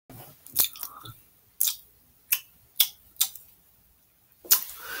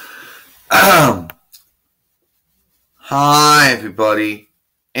Hi everybody,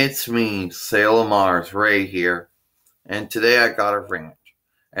 it's me, Sailor Mars, Raye here, and today I got a rant.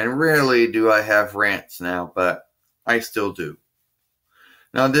 And rarely do I have rants now, but I still do.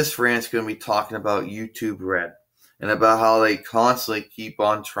 Now this rant's going to be talking about YouTube Red, and about how they constantly keep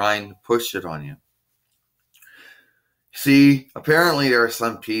on trying to push it on you. See, apparently there are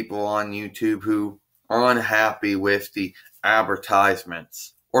some people on YouTube who are unhappy with the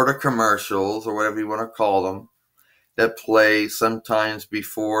advertisements, or the commercials, or whatever you want to call them, that play sometimes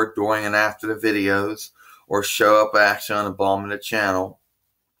before, during, and after the videos, or show up actually on the bottom of the channel.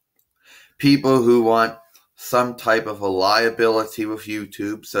 People who want some type of a liability with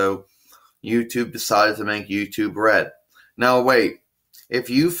YouTube, so YouTube decided to make YouTube Red. Now wait, if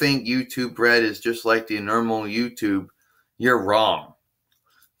you think YouTube Red is just like the normal YouTube, you're wrong.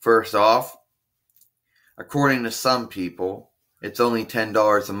 First off, according to some people, it's only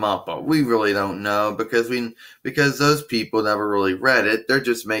 $10 a month, but we really don't know because those people never really read it. They're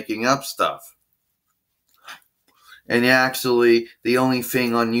just making up stuff. And actually, the only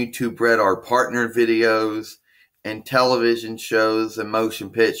thing on YouTube Red are partnered videos and television shows and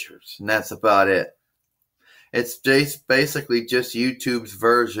motion pictures, and that's about it. It's basically just YouTube's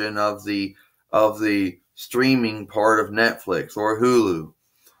version of the streaming part of Netflix or Hulu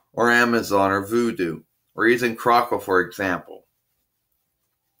or Amazon or Vudu or even Crackle, for example.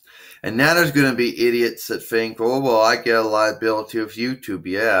 And now there's going to be idiots that think, oh, well, I get a liability with YouTube.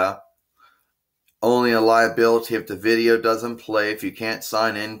 Yeah. Only a liability if the video doesn't play, if you can't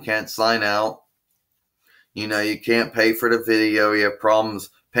sign in, can't sign out. You know, you can't pay for the video. You have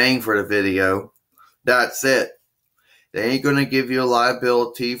problems paying for the video. That's it. They ain't going to give you a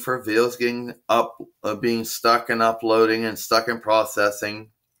liability for videos being stuck in uploading and stuck in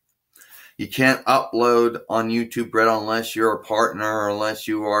processing. You can't upload on YouTube Red unless you're a partner or unless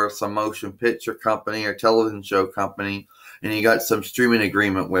you are some motion picture company or television show company and you got some streaming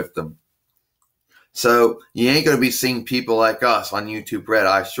agreement with them. So you ain't going to be seeing people like us on YouTube Red,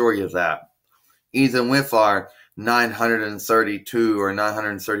 I assure you that. Even with our 932 or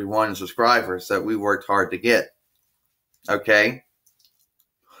 931 subscribers that we worked hard to get. Okay?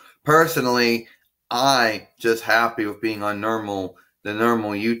 Personally, I just happy with being on the normal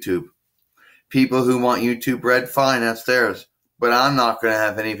YouTube. People who want YouTube Red, fine, that's theirs. But I'm not going to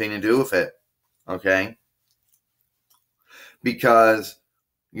have anything to do with it. Okay? Because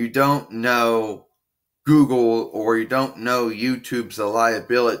you don't know Google or you don't know YouTube's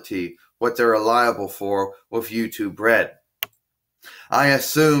liability, what they're liable for with YouTube Red. I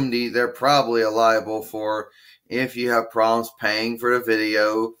assume they're probably liable for if you have problems paying for the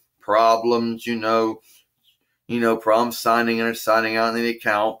video, problems, problems signing in or signing out in the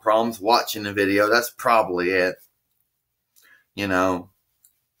account, problems watching the video. That's probably it.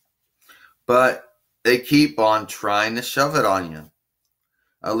 But they keep on trying to shove it on you.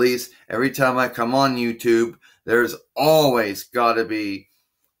 At least every time I come on YouTube, there's always got to be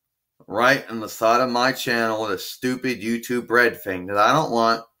right on the side of my channel the stupid YouTube Red thing that I don't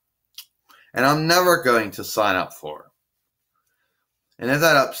want and I'm never going to sign up for. And if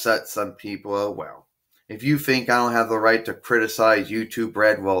that upsets some people, oh well. If you think I don't have the right to criticize YouTube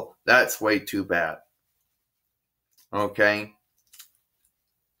Red, well, that's way too bad. Okay?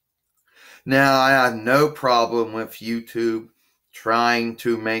 Now, I have no problem with YouTube trying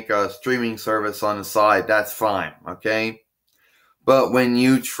to make a streaming service on the side. That's fine, okay? But when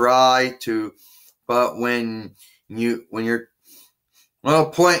you try to, the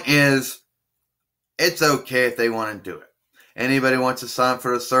point is, it's okay if they want to do it. Anybody wants to sign up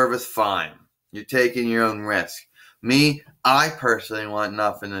for the service, fine. You're taking your own risk. Me, I personally want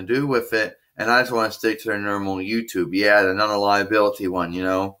nothing to do with it, and I just want to stick to the normal YouTube. Yeah, the non-liability one,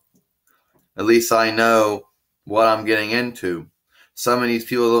 At least I know what I'm getting into. Some of these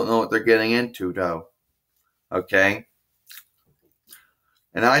people don't know what they're getting into, though. Okay?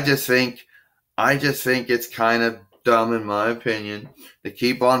 And I just think it's kind of dumb, in my opinion, to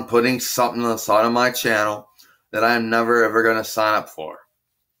keep on putting something on the side of my channel that I'm never ever going to sign up for.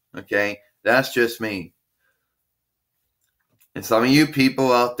 Okay? That's just me. And some of you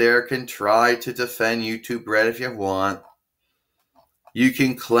people out there can try to defend YouTube Red if you want. You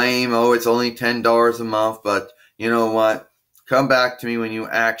can claim, oh, it's only $10 a month, but you know what? Come back to me when you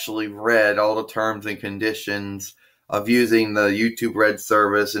actually read all the terms and conditions of using the YouTube Red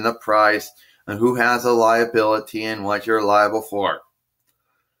service and the price and who has a liability and what you're liable for.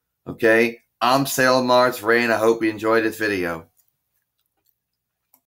 Okay? I'm Sailor Mars Raye, and I hope you enjoyed this video.